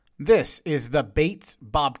This is the Bates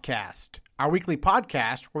Bobcast, our weekly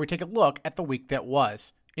podcast where we take a look at the week that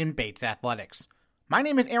was in Bates athletics. My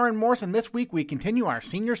name is Aaron Morse, and this week we continue our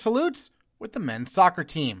senior salutes with the men's soccer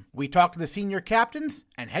team. We talk to the senior captains,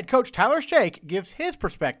 and head coach Tyler Sheikh gives his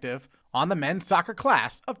perspective on the men's soccer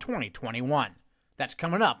class of 2021. That's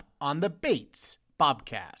coming up on the Bates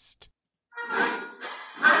Bobcast.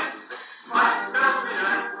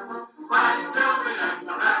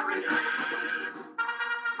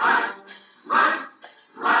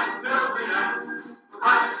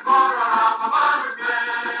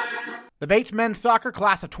 The Bates men's soccer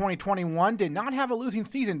class of 2021 did not have a losing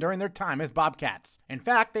season during their time as Bobcats. In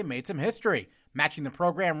fact, they made some history, matching the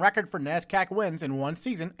program record for NESCAC wins in one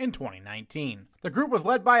season in 2019. The group was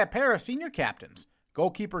led by a pair of senior captains,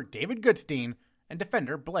 goalkeeper David Goodstein and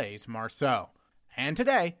defender Blaise Marceau. And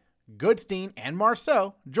today, Goodstein and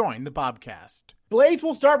Marceau joined the Bobcast. Blaise,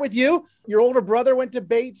 we'll start with you. Your older brother went to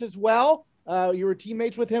Bates as well. You were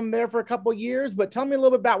teammates with him there for a couple of years, but tell me a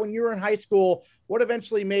little bit about when you were in high school, what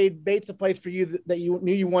eventually made Bates a place for you that you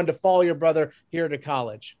knew you wanted to follow your brother here to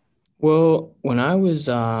college? Well, when I was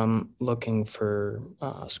looking for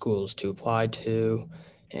schools to apply to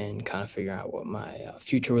and kind of figure out what my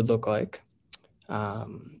future would look like, I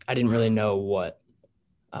didn't really know what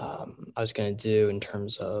I was going to do in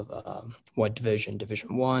terms of what Division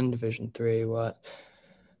 1, Division 3, what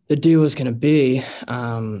the deal was going to be.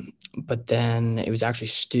 But then it was actually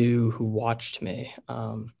Stu who watched me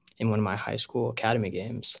in one of my high school academy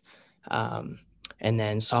games, and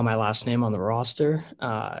then saw my last name on the roster.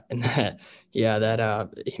 And that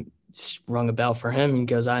rung a bell for him. He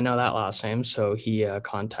goes, I know that last name. So he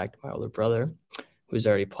contacted my older brother, who was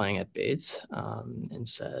already playing at Bates, and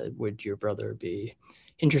said, would your brother be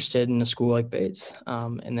interested in a school like Bates?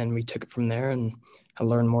 And then we took it from there, and I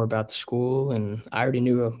learned more about the school. And I already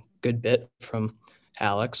knew a good bit from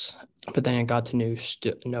Alex, but then I got to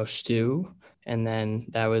know Stu, and then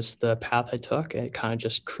that was the path I took. It kind of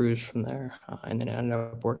just cruised from there, and then it ended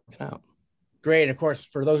up working out. Great. Of course,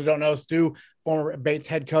 for those who don't know, Stu, former Bates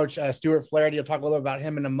head coach, Stuart Flaherty, you'll talk a little bit about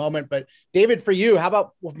him in a moment. But David, for you, how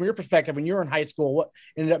about from your perspective, when you were in high school, what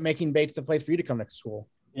ended up making Bates the place for you to come to school?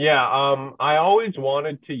 Yeah, I always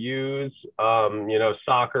wanted to use,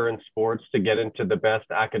 soccer and sports to get into the best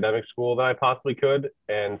academic school that I possibly could.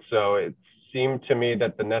 And so it seemed to me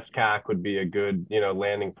that the NESCAC would be a good,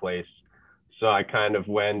 landing place. So I kind of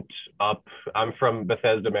went up. I'm from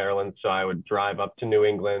Bethesda, Maryland, so I would drive up to New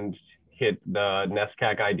England, hit the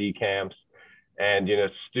NESCAC ID camps, and,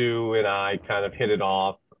 Stu and I kind of hit it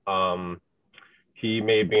off. He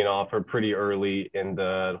made me an offer pretty early in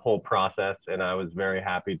the whole process, and I was very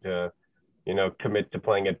happy to, commit to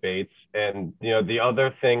playing at Bates. And, the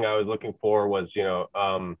other thing I was looking for was,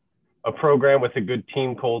 a program with a good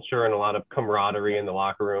team culture and a lot of camaraderie in the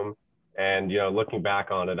locker room. And, looking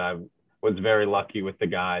back on it, I was very lucky with the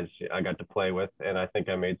guys I got to play with, and I think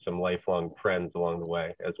I made some lifelong friends along the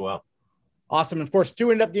way as well. Awesome. Of course,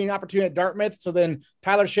 Stu ended up getting an opportunity at Dartmouth. So then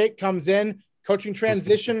Tyler Sheikh comes in. Coaching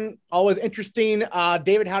transition, always interesting.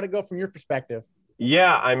 David, how'd it go from your perspective?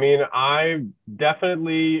 Yeah, I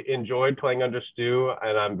definitely enjoyed playing under Stu,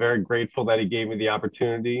 and I'm very grateful that he gave me the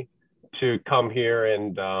opportunity to come here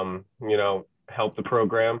and, help the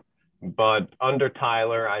program. But under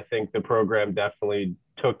Tyler, I think the program definitely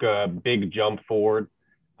took a big jump forward.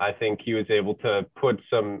 I think he was able to put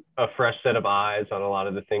a fresh set of eyes on a lot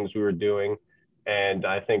of the things we were doing. And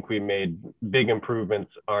I think we made big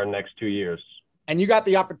improvements our next 2 years. And you got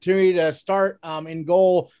the opportunity to start in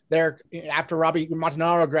goal there after Robbie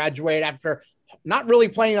Montanaro graduated, after not really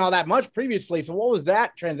playing all that much previously. So what was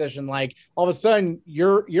that transition like? All of a sudden,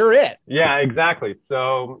 you're it. Yeah, exactly.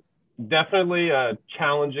 So definitely a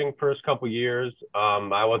challenging first couple years.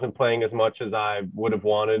 I wasn't playing as much as I would have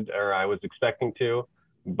wanted or I was expecting to,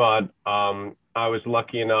 but I was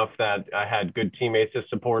lucky enough that I had good teammates to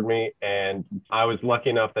support me, and I was lucky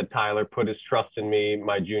enough that Tyler put his trust in me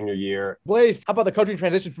my junior year. Blaise, how about the coaching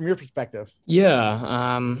transition from your perspective?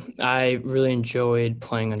 Yeah, I really enjoyed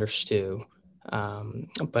playing under Stu,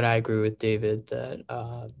 but I agree with David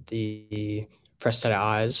that the fresh set of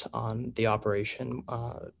eyes on the operation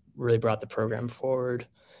really brought the program forward,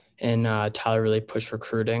 and Tyler really pushed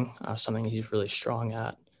recruiting, something he's really strong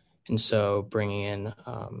at. And so bringing in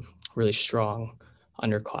really strong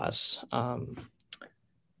underclass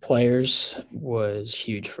players was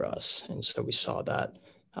huge for us. And so we saw that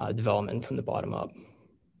development from the bottom up.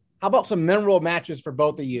 How about some memorable matches for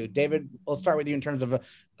both of you? David, we'll start with you in terms of a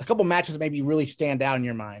couple matches that maybe really stand out in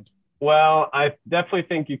your mind. Well, I definitely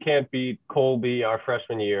think you can't beat Colby our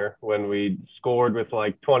freshman year when we scored with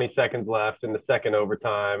like 20 seconds left in the second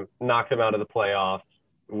overtime, knocked him out of the playoffs.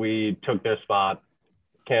 we took their spot.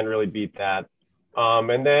 Can't really beat that.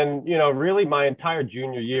 And then, really my entire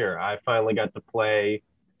junior year, I finally got to play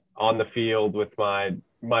on the field with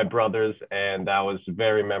my brothers, and that was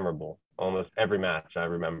very memorable. Almost every match I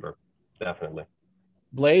remember, definitely.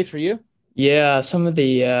 Blaise, for you? Yeah, some of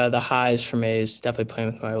the highs for me is definitely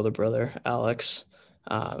playing with my older brother, Alex.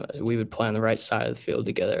 We would play on the right side of the field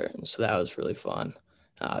together, and so that was really fun.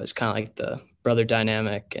 It was kind of like the brother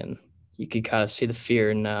dynamic, and you could kind of see the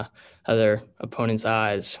fear in other opponents'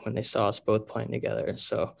 eyes when they saw us both playing together.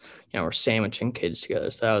 So, we're sandwiching kids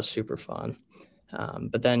together, so that was super fun.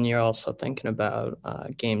 But then you're also thinking about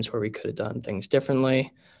games where we could have done things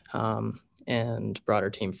differently and brought our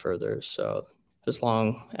team further. So as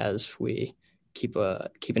long as we keep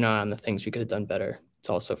an eye on the things we could have done better, it's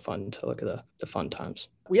also fun to look at the fun times.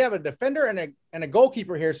 We have a defender and a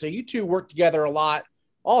goalkeeper here, so you two work together a lot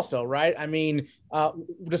also, right? I mean,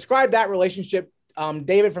 describe that relationship.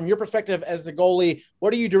 David, from your perspective as the goalie,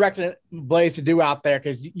 what are you directing Blaise to do out there?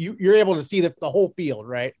 Because you're able to see the whole field,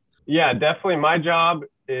 right? Yeah, definitely. My job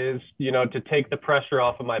is, to take the pressure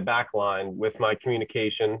off of my back line with my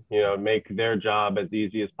communication, make their job as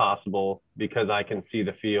easy as possible because I can see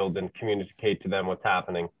the field and communicate to them what's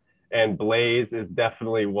happening. And Blaise is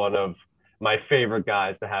definitely one of my favorite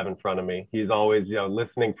guys to have in front of me. He's always,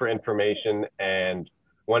 listening for information. And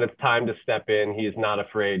when it's time to step in, he's not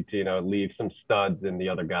afraid to, leave some studs in the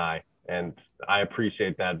other guy. And I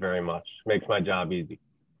appreciate that very much. Makes my job easy.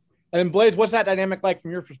 And then Blaise, what's that dynamic like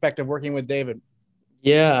from your perspective working with David?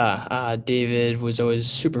 Yeah, David was always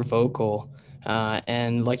super vocal.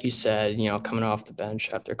 And like you said, coming off the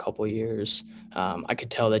bench after a couple of years, I could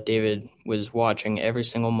tell that David was watching every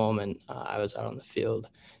single moment I was out on the field.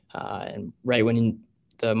 And right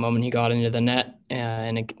the moment he got into the net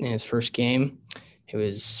in his first game, it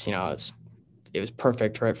was, it was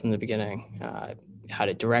perfect right from the beginning. How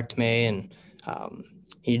to direct me, and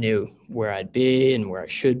he knew where I'd be and where I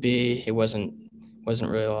should be. It wasn't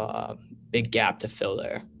really a big gap to fill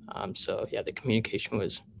there. So yeah, the communication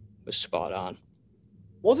was spot on.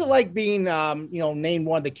 What was it like being, named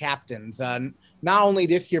one of the captains, not only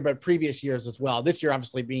this year, but previous years as well? This year,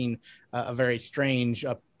 obviously being a very strange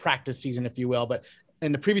practice season, if you will, but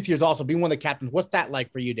in the previous years also being one of the captains. What's that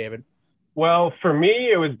like for you, David? Well, for me,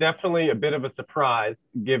 it was definitely a bit of a surprise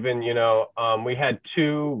given, we had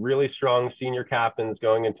two really strong senior captains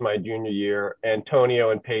going into my junior year,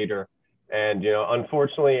 Antonio and Peder. And,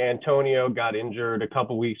 unfortunately, Antonio got injured a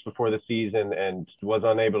couple weeks before the season and was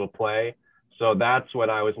unable to play. So that's when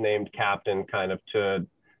I was named captain, kind of to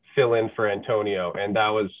fill in for Antonio. And that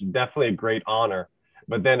was definitely a great honor.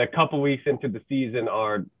 But then a couple weeks into the season,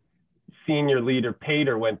 our senior leader,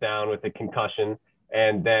 Peder, went down with a concussion.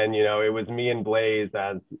 And then, it was me and Blaise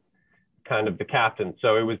as kind of the captain.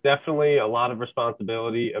 So it was definitely a lot of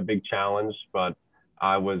responsibility, a big challenge, but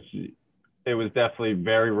it was definitely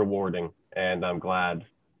very rewarding. And I'm glad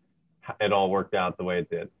it all worked out the way it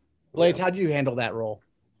did. Blaise, how did you handle that role?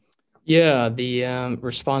 Yeah, the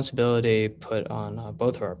responsibility put on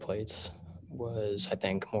both of our plates was, I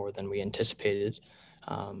think, more than we anticipated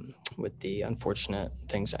with the unfortunate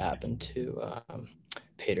things that happened to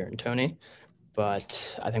Peder and Tony.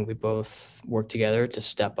 But I think we both worked together to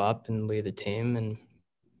step up and lead the team and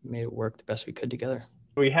made it work the best we could together.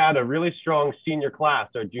 We had a really strong senior class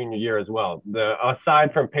our junior year as well.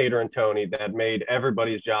 Aside from Peder and Tony, that made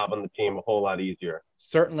everybody's job on the team a whole lot easier.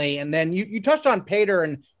 Certainly. And then you touched on Peder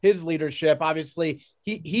and his leadership. Obviously,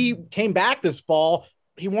 he came back this fall.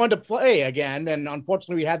 He wanted to play again. And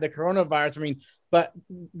unfortunately, we had the coronavirus. I mean, but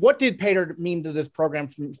what did Peder mean to this program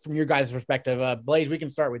from your guys' perspective? Blaise, we can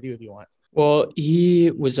start with you if you want. Well, he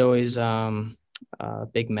was always a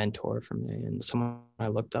big mentor for me and someone I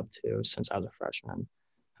looked up to since I was a freshman.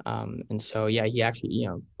 And so, yeah, he actually,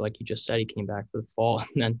 like you just said, he came back for the fall.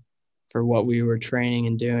 And then for what we were training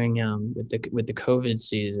and doing with the COVID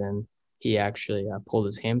season, he actually pulled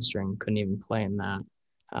his hamstring, couldn't even play in that.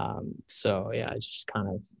 So, yeah, it's just kind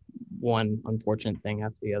of one unfortunate thing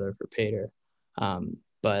after the other for Peder.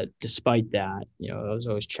 But despite that, I was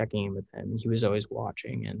always checking in with him. He was always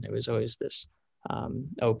watching, and it was always this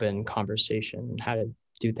open conversation on how to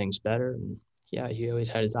do things better. And, yeah, he always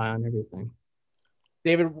had his eye on everything.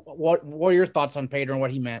 David, what are your thoughts on Peder and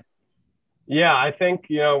what he meant? Yeah, I think,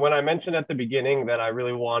 when I mentioned at the beginning that I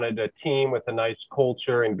really wanted a team with a nice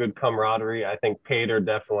culture and good camaraderie, I think Peder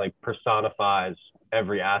definitely personifies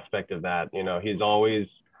every aspect of that. He's always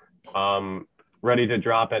ready to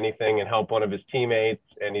drop anything and help one of his teammates.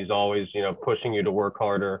 And he's always, pushing you to work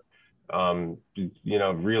harder.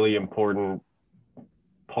 Really important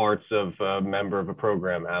parts of a member of a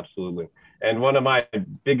program. Absolutely. And one of my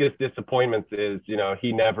biggest disappointments is,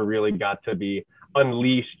 he never really got to be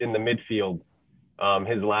unleashed in the midfield.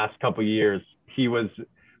 His last couple years,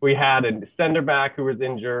 we had a center back who was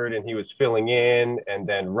injured and he was filling in. And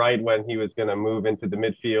then right when he was going to move into the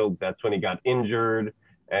midfield, that's when he got injured.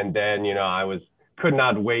 And then, could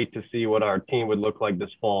not wait to see what our team would look like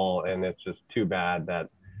this fall. And it's just too bad that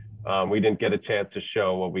we didn't get a chance to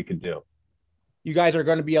show what we could do. You guys are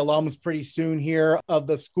going to be alums pretty soon here of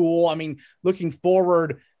the school. I mean, looking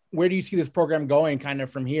forward, where do you see this program going kind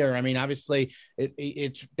of from here? I mean, obviously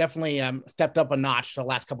it's definitely stepped up a notch the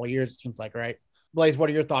last couple of years, it seems like, right? Blaise, what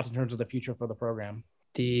are your thoughts in terms of the future for the program?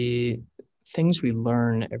 The things we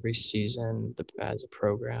learn every season as a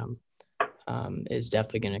program is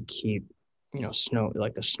definitely going to keep,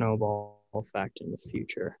 the snowball effect in the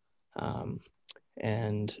future.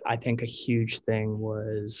 And I think a huge thing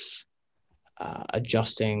was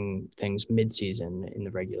adjusting things mid-season in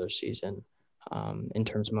the regular season in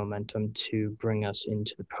terms of momentum to bring us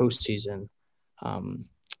into the postseason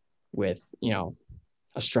with,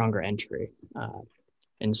 a stronger entry.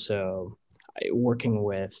 And so working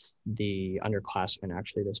with the underclassmen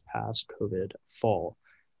actually this past COVID fall,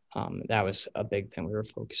 that was a big thing we were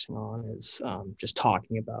focusing on is just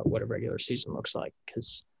talking about what a regular season looks like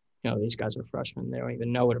because, these guys are freshmen. They don't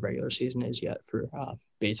even know what a regular season is yet for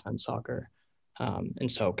Bates men's soccer.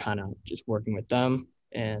 And so kind of just working with them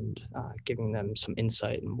and giving them some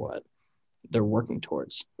insight in what they're working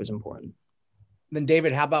towards was important. Then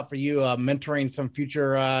David, how about for you mentoring some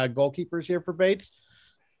future goalkeepers here for Bates?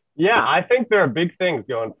 Yeah, I think there are big things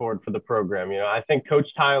going forward for the program. I think Coach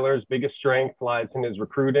Tyler's biggest strength lies in his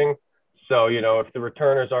recruiting. So, if the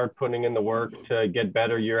returners aren't putting in the work to get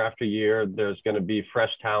better year after year, there's going to be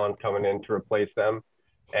fresh talent coming in to replace them.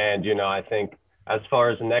 And, I think as far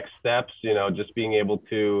as next steps, just being able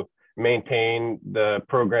to maintain the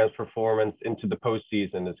program's performance into the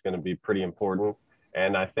postseason is going to be pretty important.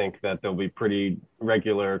 And I think that there'll be pretty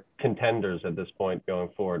regular contenders at this point going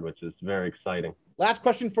forward, which is very exciting. Last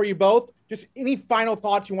question for you both. Just any final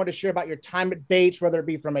thoughts you want to share about your time at Bates, whether it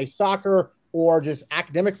be from a soccer or just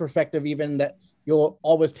academic perspective, even that you'll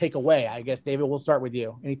always take away. I guess, David, we'll start with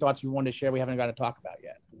you. Any thoughts you want to share we haven't got to talk about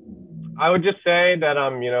yet? I would just say that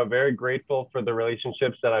I'm, very grateful for the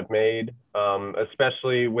relationships that I've made,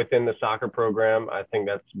 especially within the soccer program. I think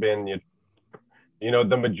that's been,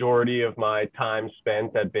 the majority of my time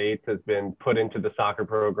spent at Bates has been put into the soccer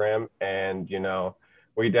program. And,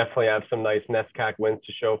 we definitely have some nice NESCAC wins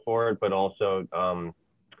to show for it, but also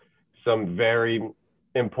some very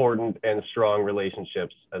important and strong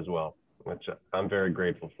relationships as well, which I'm very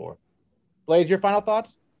grateful for. Blaise, your final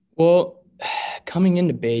thoughts? Well, coming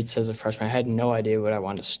into Bates as a freshman, I had no idea what I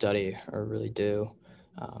wanted to study or really do.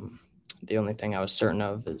 The only thing I was certain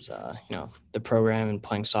of is, the program and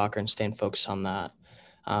playing soccer and staying focused on that.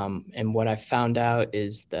 And what I found out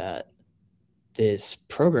is that this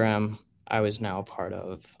program I was now a part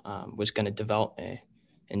of was going to develop me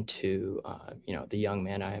into, the young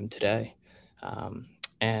man I am today.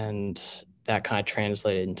 And that kind of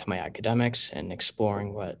translated into my academics and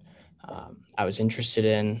exploring what I was interested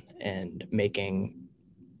in and making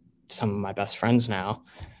some of my best friends now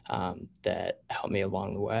that helped me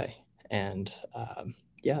along the way. And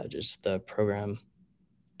just the program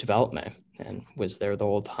developed me and was there the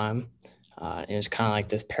whole time. It was kind of like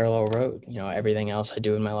this parallel road, everything else I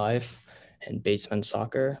do in my life and Bates men's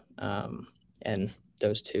soccer. And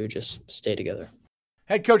those two just stay together.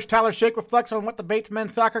 Head coach Tyler Sheikh reflects on what the Bates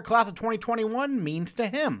men's soccer class of 2021 means to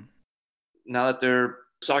him. Now that their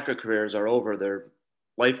soccer careers are over, their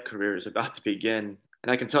life career is about to begin.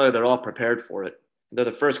 And I can tell you they're all prepared for it. They're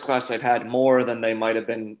the first class I've had more than they might have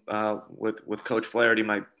been with Coach Flaherty,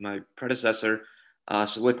 my predecessor,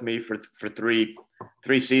 so with me for three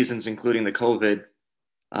seasons, including the COVID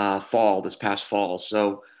this past fall.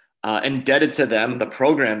 So indebted to them, the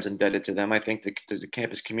program's indebted to them. I think the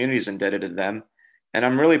campus community is indebted to them. And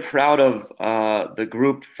I'm really proud of the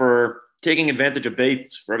group for taking advantage of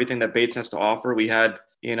Bates, for everything that Bates has to offer. We had,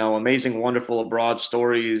 amazing, wonderful abroad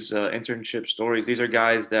stories, internship stories. These are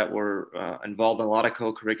guys that were involved in a lot of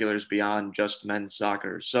co-curriculars beyond just men's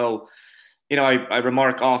soccer. So, I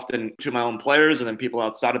remark often to my own players and then people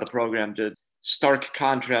outside of the program to stark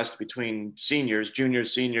contrast between seniors,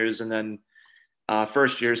 juniors, seniors, and then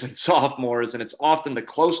first years and sophomores. And it's often the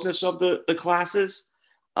closeness of the classes,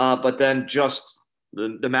 but then just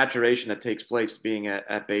the maturation that takes place being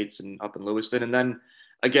at Bates and up in Lewiston. And then,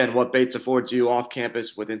 again, what Bates affords you off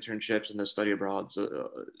campus with internships and the study abroad.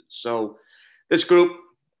 So this group,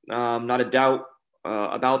 not a doubt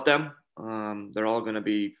about them. They're all going to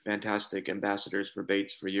be fantastic ambassadors for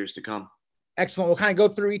Bates for years to come. Excellent. We'll kind of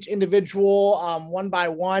go through each individual one by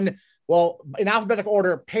one. Well, in alphabetical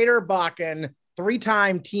order, Peder Bakken,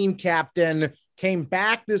 3-time team captain, came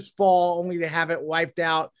back this fall only to have it wiped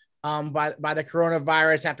out by the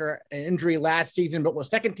coronavirus after an injury last season, but was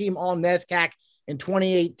second team all NESCAC in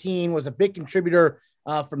 2018, was a big contributor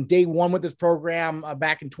from day one with this program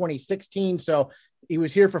back in 2016. So he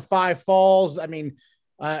was here for 5 falls. I mean,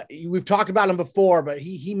 we've talked about him before, but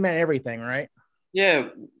he meant everything, right? Yeah,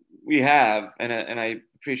 we have. And I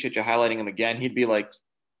appreciate you highlighting him again. He'd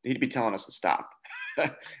be telling us to stop.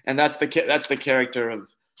 And that's the character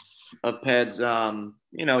of Peds.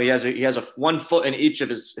 He has a 1 foot in each of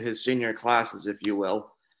his senior classes, if you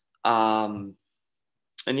will. And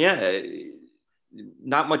yeah,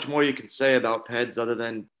 not much more you can say about Peds other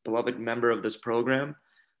than beloved member of this program.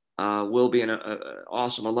 Will be an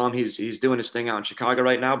awesome alum. He's doing his thing out in Chicago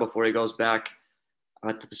right now before he goes back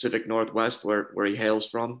to the Pacific Northwest where he hails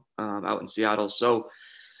from, out in Seattle. So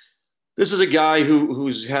this is a guy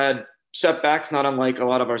who's had setbacks, not unlike a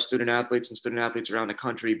lot of our student athletes around the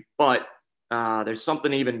country, but there's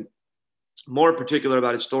something even more particular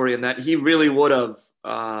about his story in that he really would have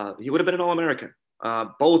been an All-American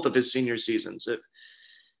both of his senior seasons.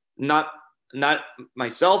 Not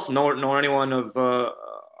myself nor anyone of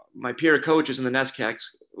my peer coaches in the NESCACs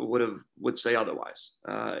would say otherwise.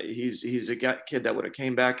 He's a kid that would have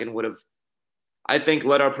came back and would have, I think,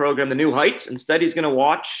 led our program to new heights. Instead, he's going to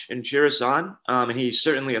watch and cheer us on. And he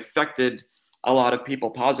certainly affected a lot of people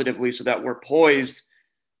positively so that we're poised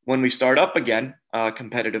when we start up again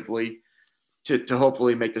competitively to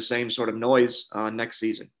hopefully make the same sort of noise next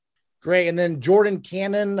season. Great. And then Jordan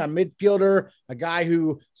Cannon, a midfielder, a guy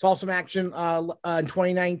who saw some action in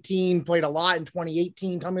 2019, played a lot in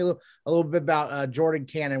 2018. Tell me a little bit about Jordan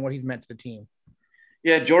Cannon, what he's meant to the team.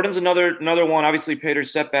 Yeah, Jordan's another one. Obviously,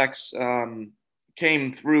 Peder's setbacks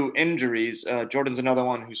came through injuries. Jordan's another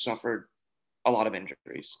one who suffered a lot of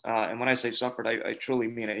injuries. And when I say suffered, I truly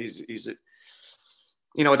mean it. He's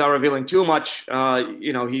without revealing too much,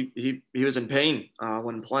 he was in pain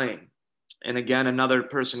when playing. And again, another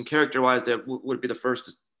person character-wise that would be the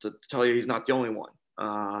first to tell you he's not the only one.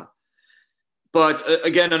 But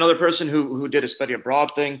again, another person who did a study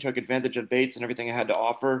abroad thing, took advantage of Bates and everything I had to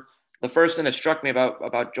offer. The first thing that struck me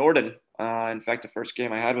about Jordan, in fact, the first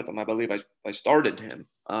game I had with him, I believe I started him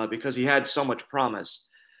because he had so much promise.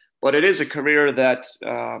 But it is a career that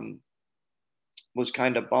was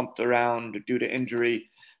kind of bumped around due to injury.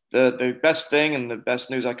 The best thing and the best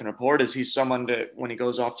news I can report is he's someone that when he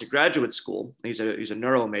goes off to graduate school, he's a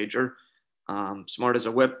neuro major, smart as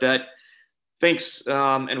a whip, that thinks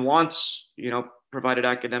and wants, provided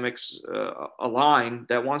academics align,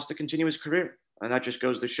 that wants to continue his career. And that just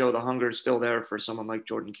goes to show the hunger is still there for someone like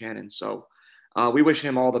Jordan Cannon. So we wish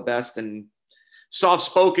him all the best, and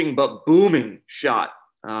soft-spoken but booming shot,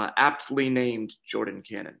 aptly named Jordan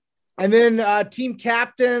Cannon. And then team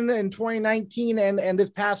captain in 2019 and this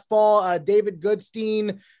past fall, David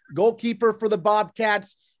Goodstein, goalkeeper for the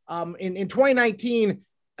Bobcats. In 2019,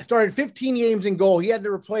 started 15 games in goal. He had to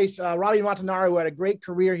replace Robbie Montanaro, who had a great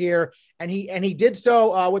career here, and he did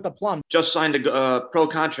so with a plum. Just signed a pro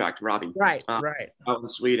contract, Robbie. Right. Out in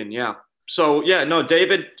Sweden, yeah. So, yeah, no,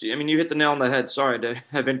 David, I mean, you hit the nail on the head. Sorry to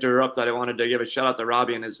have interrupted. I wanted to give a shout-out to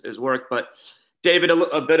Robbie and his work, but David,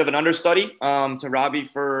 a bit of an understudy to Robbie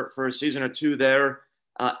for a season or two there.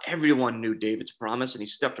 Everyone knew David's promise, and he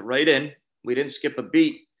stepped right in. We didn't skip a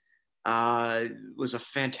beat. Was a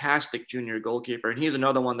fantastic junior goalkeeper, and he's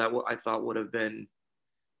another one that I thought would have been,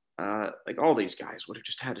 like all these guys, would have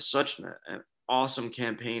just had such an awesome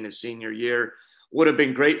campaign his senior year. Would have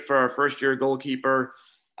been great for our first-year goalkeeper,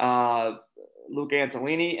 Luke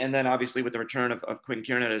Antolini, and then obviously with the return of Quinn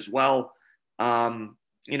Kiernan as well.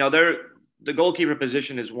 The goalkeeper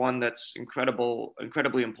position is one that's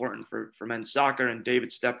incredibly important for men's soccer, and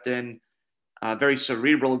David stepped in. Very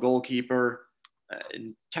cerebral goalkeeper,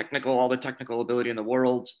 all the technical ability in the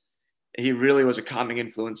world. He really was a calming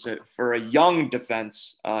influence for a young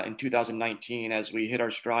defense in 2019 as we hit our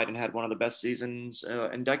stride and had one of the best seasons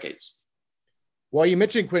in decades. Well, you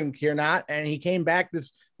mentioned Quinn Kiernan, and he came back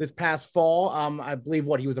this past fall. I believe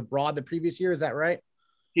he was abroad the previous year. Is that right?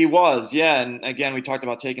 He was, yeah. And again, we talked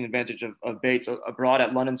about taking advantage of Bates abroad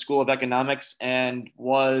at London School of Economics, and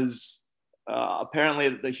was apparently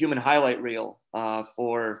the human highlight reel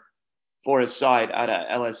for his side at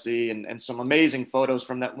LSE, and some amazing photos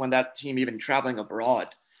from that when that team even traveling abroad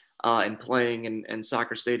and playing in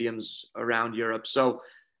soccer stadiums around Europe. So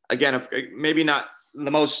again, maybe not the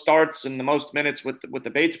most starts and the most minutes with the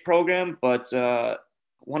Bates program, but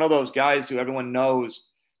one of those guys who everyone knows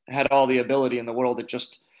had all the ability in the world. It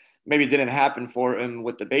just maybe didn't happen for him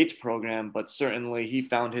with the Bates program, but certainly he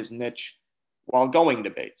found his niche while going to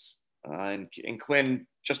Bates. And Quinn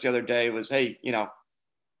just the other day was, hey,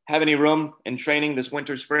 have any room in training this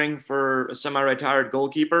winter, spring for a semi-retired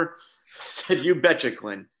goalkeeper? I said, you betcha,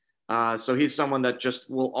 Quinn. So he's someone that just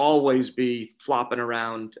will always be flopping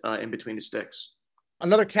around in between the sticks.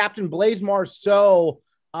 Another captain, Blaise Marceau.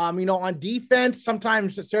 On defense,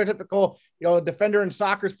 sometimes it's stereotypical, defender in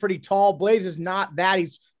soccer is pretty tall. Blaise is not that.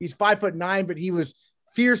 He's 5'9", but he was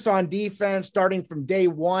fierce on defense starting from day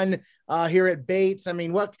one here at Bates. And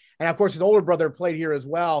of course his older brother played here as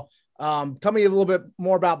well. Tell me a little bit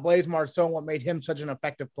more about Blaise Marceau and what made him such an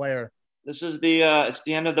effective player. This is it's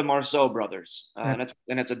the end of the Marceau brothers, and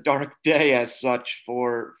it's a dark day as such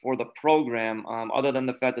for the program. Other than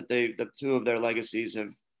the fact that the two of their legacies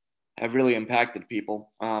have really impacted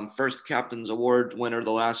people. First Captain's Award winner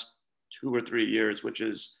the last 2 or 3 years, which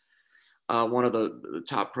is one of the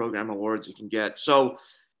top program awards you can get. So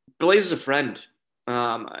Blaise is a friend.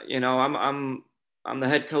 I'm the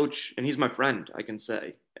head coach, and he's my friend, I can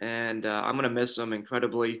say, and I'm gonna miss him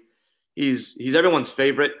incredibly. He's everyone's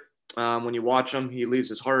favorite. When you watch him, he leaves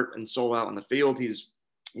his heart and soul out on the field. He's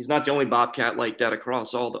not the only Bobcat like that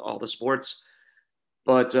across all the sports.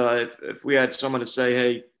 But if we had someone to say,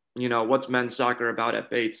 hey, what's men's soccer about at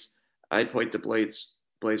Bates, I'd point to Blaise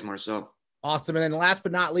Marceau. Awesome. And then last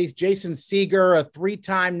but not least, Jason Seeger, a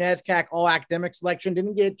 3-time NESCAC all-academic selection.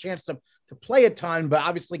 Didn't get a chance to play a ton, but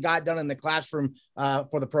obviously got done in the classroom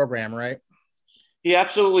for the program, right? He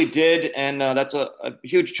absolutely did, and that's a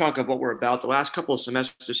huge chunk of what we're about. The last couple of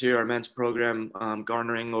semesters here, our men's program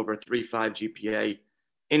garnering over 3.5 GPA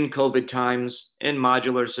in COVID times, in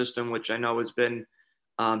modular system, which I know has been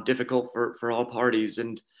difficult for all parties.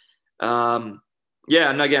 And and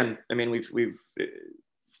again, we've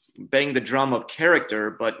banged the drum of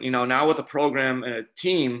character, but now with a program and a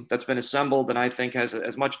team that's been assembled and I think has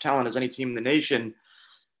as much talent as any team in the nation,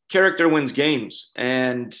 character wins games,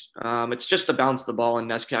 and it's just to bounce the ball in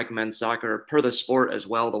NESCAC men's soccer per the sport as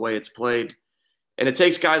well, the way it's played. And it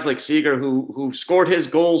takes guys like Seeger who scored his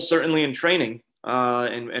goals certainly in training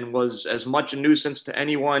and was as much a nuisance to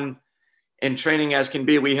anyone in training as can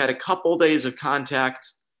be. We had a couple days of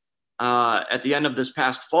contact at the end of this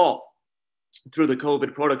past fall through the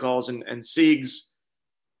COVID protocols, and Siegs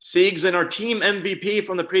and our team MVP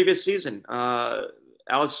from the previous season,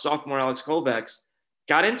 sophomore Alex Kovacs,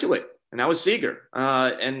 got into it, and that was Seeger.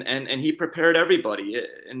 And he prepared everybody,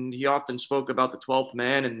 and he often spoke about the 12th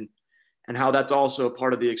man and how that's also a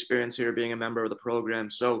part of the experience here, being a member of the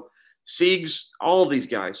program. So Siegs, all of these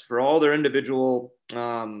guys, for all their individual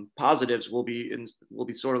positives, will be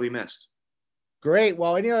sorely missed. Great.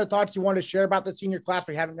 Well, any other thoughts you want to share about the senior class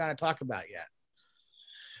we haven't gotten to talk about yet?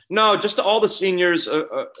 No, just to all the seniors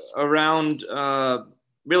around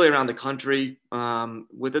really around the country,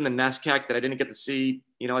 within the NESCAC that I didn't get to see,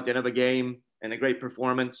 at the end of a game and a great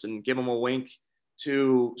performance and give them a wink,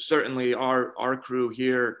 to certainly our crew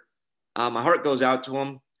here. My heart goes out to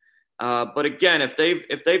them. But again, if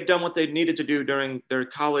they've done what they needed to do during their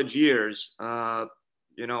college years,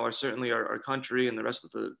 certainly our country and the rest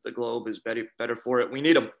of the globe is better for it. We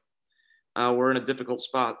need them. We're in a difficult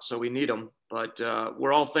spot, so we need them. But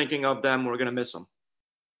we're all thinking of them. We're going to miss them.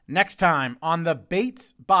 Next time on the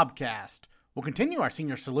Bates Bobcast, we'll continue our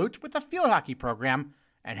senior salutes with the field hockey program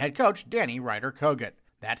and head coach Danny Ryder-Kogut.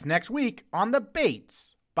 That's next week on the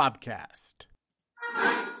Bates Bobcast.